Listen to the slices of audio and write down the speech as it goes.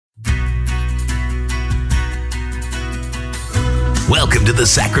Welcome to the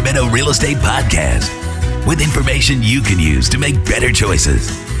Sacramento Real Estate Podcast, with information you can use to make better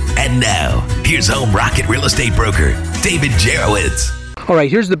choices. And now, here's home rocket real estate broker, David Jurewicz. All right,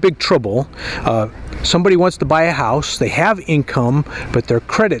 here's the big trouble. Somebody wants to buy a house, they have income, but their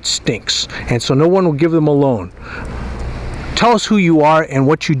credit stinks, and so no one will give them a loan. Tell us who you are and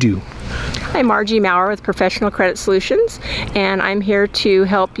what you do. I'm Margie Maurer with Professional Credit Solutions, and I'm here to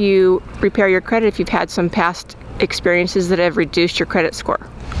help you repair your credit if you've had some past experiences that have reduced your credit score.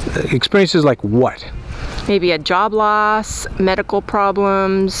 Experiences like what? Maybe a job loss, medical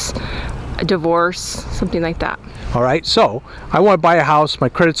problems, a divorce, something like that. All right, so I want to buy a house, my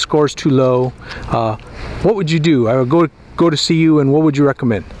credit score is too low. What would you do? I would go to see you, and what would you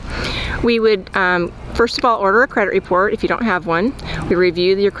recommend? We would first of all order a credit report if you don't have one. We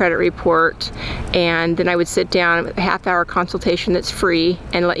review your credit report, and then I would sit down with a half-hour consultation that's free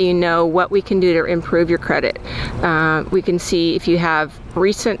and let you know what we can do to improve your credit. We can see if you have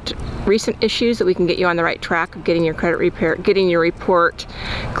recent issues that we can get you on the right track of getting your credit repair, getting your report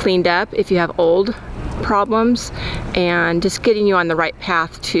cleaned up. If you have old problems, and just getting you on the right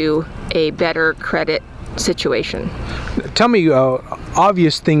path to a better credit situation. Tell me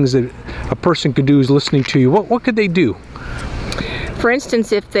obvious things that a person could do who's listening to you. What could they do? For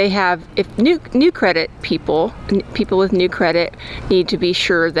instance, if new credit people with new credit need to be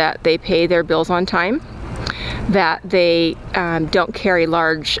sure that they pay their bills on time, that they don't carry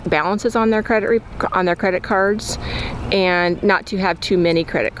large balances on their credit cards, and not to have too many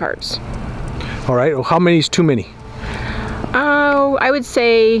credit cards. All right. Well, how many is too many? Oh, I would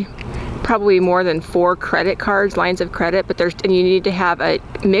say probably more than 4 credit cards, lines of credit, and you need to have a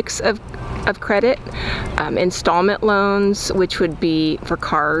mix of credit, installment loans, which would be for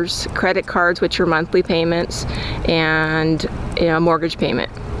cars, credit cards, which are monthly payments, and mortgage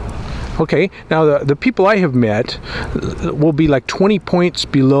payment. Okay, now the people I have met will be like 20 points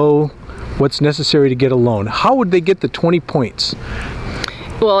below what's necessary to get a loan. How would they get the 20 points?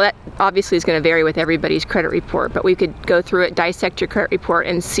 Well, that obviously is going to vary with everybody's credit report, but we could go through it, dissect your credit report,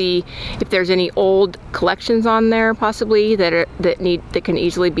 and see if there's any old collections on there possibly that can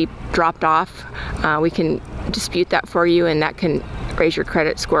easily be dropped off. We can dispute that for you, and that can raise your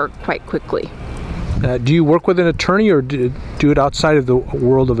credit score quite quickly. Do you work with an attorney, or do it outside of the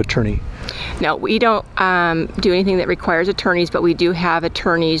world of attorney? No, we don't do anything that requires attorneys, but we do have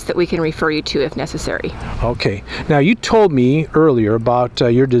attorneys that we can refer you to if necessary. Okay. Now, you told me earlier about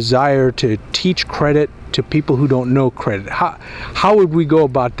your desire to teach credit to people who don't know credit. How would we go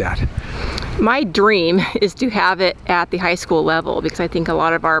about that? My dream is to have it at the high school level, because I think a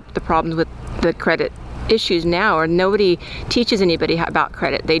lot of the problems with the credit issues now are nobody teaches anybody about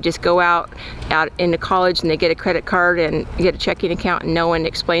credit. They just go out into college and they get a credit card and get a checking account, and no one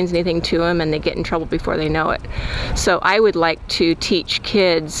explains anything to them, and they get in trouble before they know it. So I would like to teach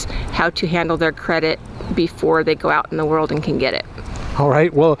kids how to handle their credit before they go out in the world and can get it. All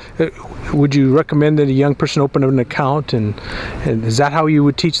right. Well, would you recommend that a young person open an account, and is that how you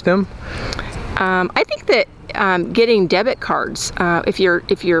would teach them? I think that getting debit cards, if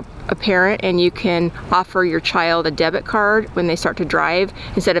you're a parent and you can offer your child a debit card when they start to drive,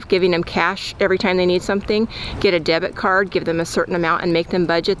 instead of giving them cash every time they need something, get a debit card, give them a certain amount, and make them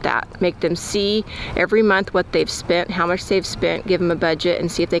budget that. Make them see every month what they've spent, how much they've spent, give them a budget,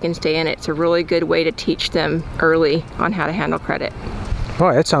 and see if they can stay in it. It's a really good way to teach them early on how to handle credit.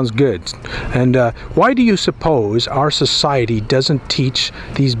 Oh, that sounds good. And why do you suppose our society doesn't teach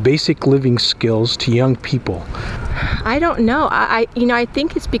these basic living skills to young people? I don't know. I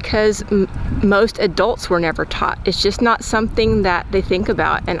think it's because most adults were never taught. It's just not something that they think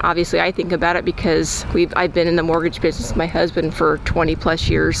about. And obviously I think about it because I've been in the mortgage business with my husband for 20 plus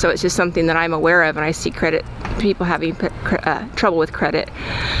years. So it's just something that I'm aware of, and I see people having trouble with credit.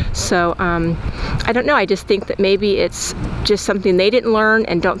 So I don't know. I just think that maybe it's just something they didn't learn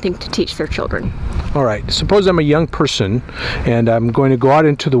and don't think to teach their children. All right. Suppose I'm a young person and I'm going to go out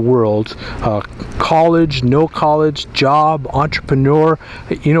into the world, college, no college, job, entrepreneur.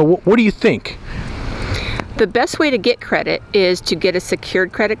 What do you think? The best way to get credit is to get a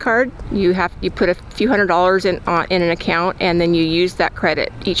secured credit card. You put a few $100s in an account, and then you use that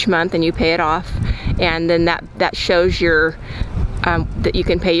credit each month and you pay it off, and then that shows that you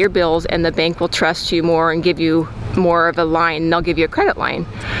can pay your bills, and the bank will trust you more and give you more of a line. They'll give you a credit line.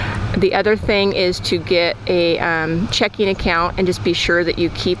 The other thing is to get a checking account and just be sure that you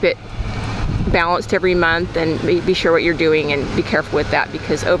keep it balanced every month, and be sure what you're doing, and be careful with that,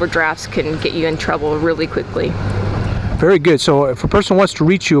 because overdrafts can get you in trouble really quickly. Very good. So if a person wants to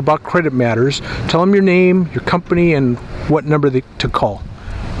reach you about credit matters, tell them your name, your company, and what number to call.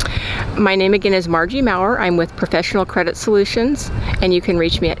 My name again is Margie Maurer. I'm with Professional Credit Solutions, and you can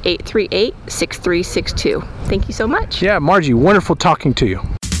reach me at 838-6362. Thank you so much. Yeah, Margie, wonderful talking to you.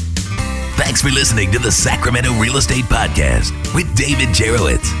 Thanks for listening to the Sacramento Real Estate Podcast with David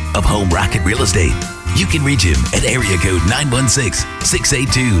Jurewicz of Home Rocket Real Estate. You can reach him at area code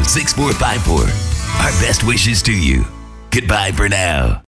 916-682-6454. Our best wishes to you. Goodbye for now.